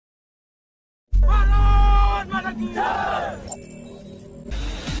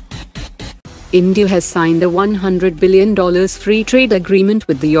India has signed a $100 billion free trade agreement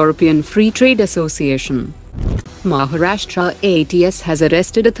with the European Free Trade Association. Maharashtra ATS has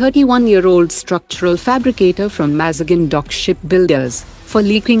arrested a 31-year-old structural fabricator from Mazgaon Dockyard shipbuilders for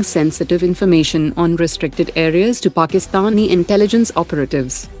leaking sensitive information on restricted areas to Pakistani intelligence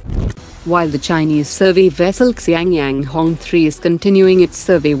operatives. While the Chinese survey vessel Xiangyang Hong-3 is continuing its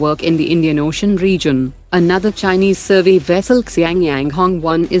survey work in the Indian Ocean region, another Chinese survey vessel Xiangyang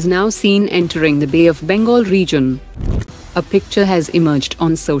Hong-1 is now seen entering the Bay of Bengal region. A picture has emerged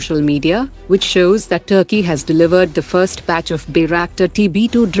on social media, which shows that Turkey has delivered the first batch of Bayraktar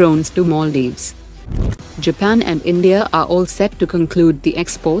TB-2 drones to Maldives. Japan and India are all set to conclude the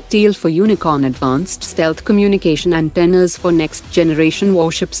export deal for Unicorn advanced stealth communication antennas for next-generation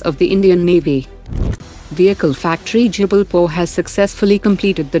warships of the Indian Navy. Vehicle factory Jabalpur has successfully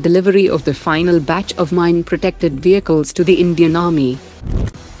completed the delivery of the final batch of mine-protected vehicles to the Indian Army.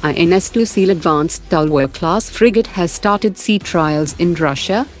 INS Tushil advanced Talwar-class frigate has started sea trials in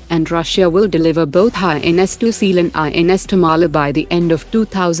Russia, and Russia will deliver both INS Tushil and INS Tamala by the end of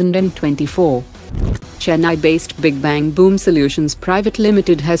 2024. Chennai-based Big Bang Boom Solutions Private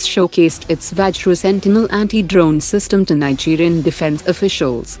Limited has showcased its Vajra Sentinel anti-drone system to Nigerian defense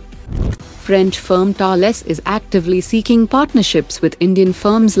officials. French firm Thales is actively seeking partnerships with Indian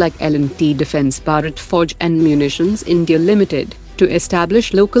firms like L&T Defence Bharat Forge and Munitions India Limited to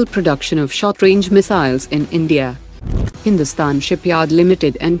establish local production of short-range missiles in India. Hindustan Shipyard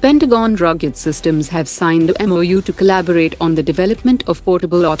Limited and Pentagon Rugged Systems have signed a MOU to collaborate on the development of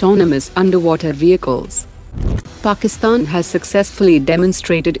portable autonomous underwater vehicles. Pakistan has successfully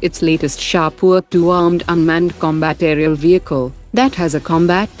demonstrated its latest Shahpur-II armed unmanned combat aerial vehicle that has a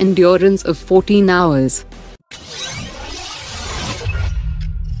combat endurance of 14 hours.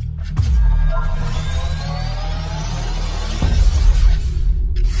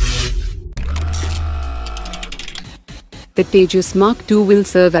 The Tejas Mk2 will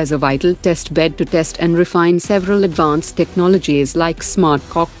serve as a vital test bed to test and refine several advanced technologies like smart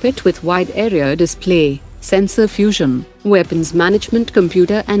cockpit with wide area display, sensor fusion, weapons management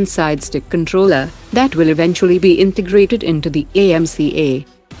computer and side stick controller that will eventually be integrated into the AMCA.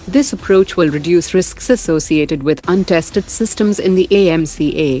 This approach will reduce risks associated with untested systems in the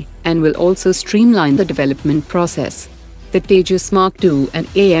AMCA and will also streamline the development process. The Tejas Mk2 and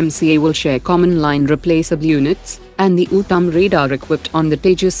AMCA will share common line replaceable units, and the UTAM radar equipped on the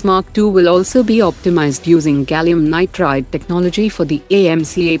Tejas Mk2 will also be optimized using gallium nitride technology for the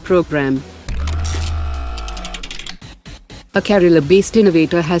AMCA program. A Kerala-based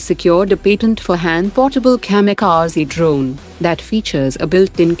innovator has secured a patent for hand-portable kamikaze drone that features a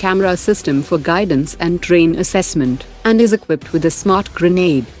built-in camera system for guidance and terrain assessment, and is equipped with a smart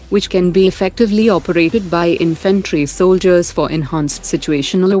grenade, which can be effectively operated by infantry soldiers for enhanced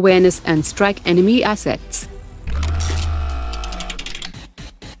situational awareness and strike enemy assets.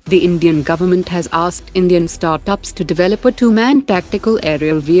 The Indian government has asked Indian startups to develop a two-man tactical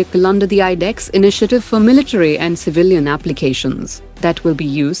aerial vehicle under the IDEX initiative for military and civilian applications that will be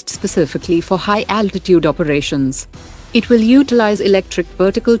used specifically for high-altitude operations. It will utilize electric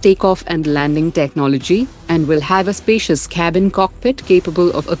vertical takeoff and landing technology, and will have a spacious cabin cockpit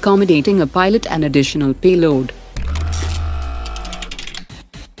capable of accommodating a pilot and additional payload.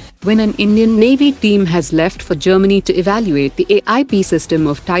 When an Indian Navy team has left for Germany to evaluate the AIP system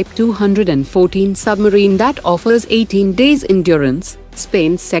of Type 214 submarine that offers 18 days endurance,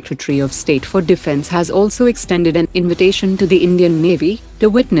 Spain's Secretary of State for Defense has also extended an invitation to the Indian Navy to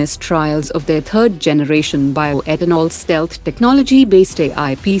witness trials of their third-generation bioethanol stealth technology-based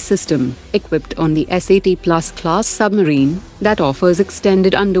AIP system, equipped on the SAT Plus class submarine, that offers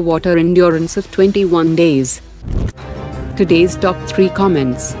extended underwater endurance of 21 days. Today's top 3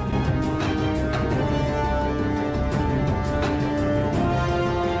 comments.